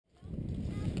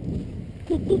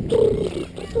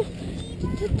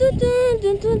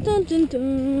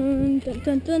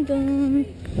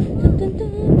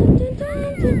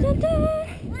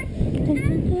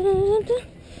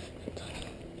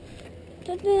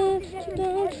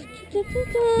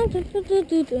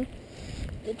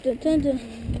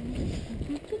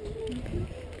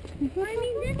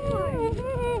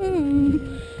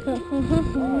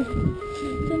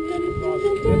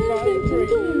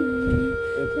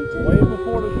It's way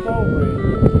before the troll bridge.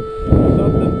 There's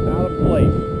something out of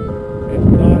place. It's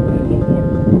not in the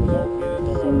water. Don't get in the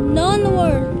water. Not in the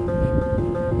water.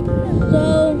 So,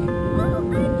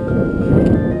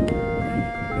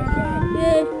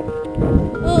 yeah.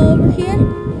 Oh, over here?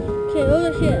 Okay,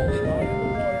 over here. Not in the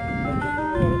water. Don't get in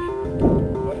the water.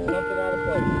 But it's something out of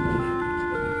place.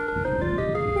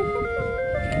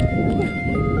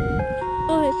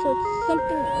 Okay, so it's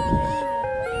something else.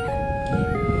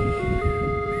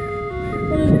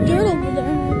 Well, there's dirt over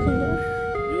there.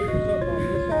 You look for something on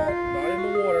this side, not in the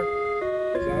water.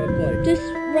 It's out of place. This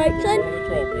right side? On the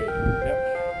troll bridge. Yep.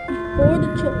 Before the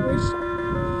trollers.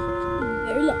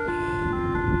 Very long.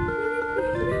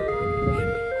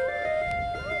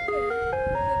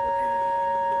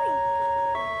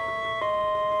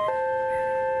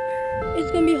 It's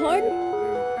gonna be hard?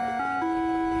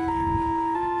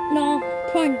 No,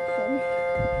 probably not hard.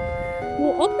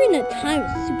 Well, Ocarina of Time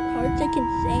is super hard. It's like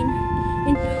insane.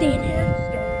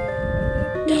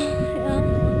 Yeah.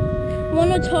 One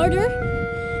that's harder?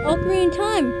 Ocarina of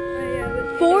Time.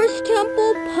 Forest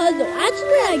Temple Puzzle.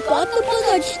 Actually, I got the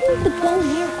puzzle. I just need the bone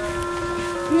here.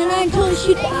 And then I told her to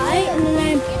shoot the eye, and then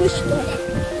I push the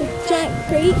giant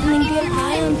crate, and then get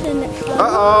high onto the next level.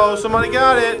 Uh-oh, somebody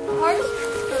got it.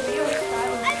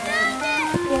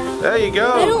 There you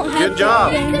go. I don't have Good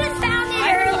job. I could have found it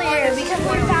earlier because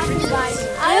we found you guys.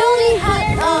 I only have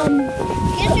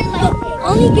the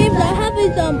only games I have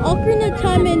is Ocarina of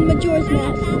Time and Majora's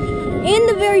Mask, and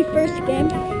the very first game.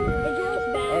 Majora's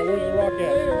Mask. Alright, where's the rock at?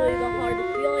 Literally the hardest.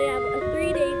 You only have a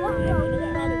 3-day time, and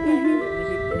it's not a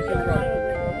Let me see the rock.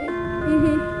 Let me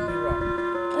see the rock.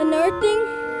 Another thing.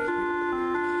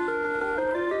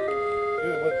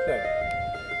 Good, what's it say?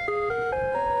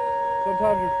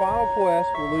 Sometimes your final quest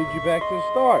will lead you back to the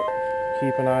start.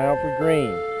 Keep an eye out for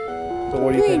green. So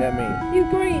what do you think that means? You're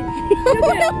green.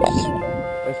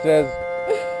 It says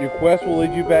your quest will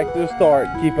lead you back to the start.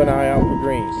 Keep an eye out for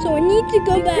green. So I need to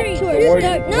go back to our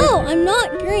start. No, I'm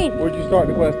not green. Where'd you start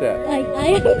the quest at? I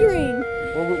am green.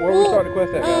 Where we start the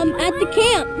quest at, guys? At the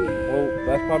camp. Well,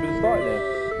 that's probably the start then.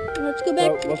 Let's go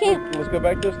back to the camp. Let's go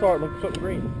back to the start. Look for something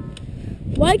green.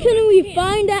 Why couldn't we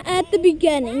find that at the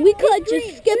beginning? We could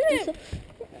just skip this.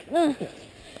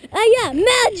 Yeah,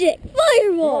 magic!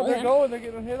 Fireball! Oh, they're going. They're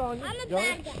getting a hit on you. I'm a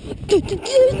bad guy.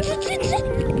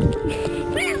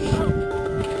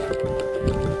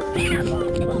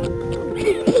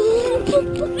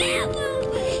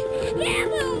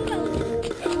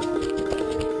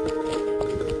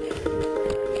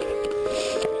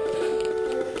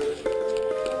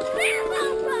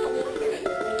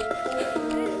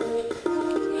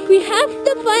 We have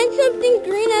to find something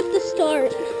green at the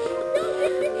start.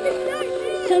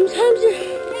 Sometimes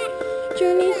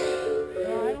journeys.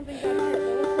 No, I don't think that's it.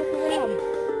 Let's look around.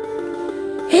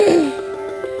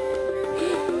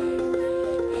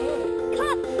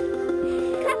 Cup!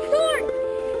 Cup sword!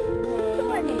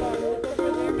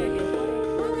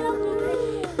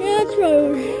 Yeah, that's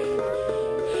right.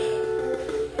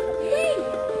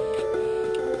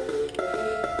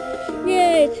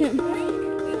 Yay, it's him.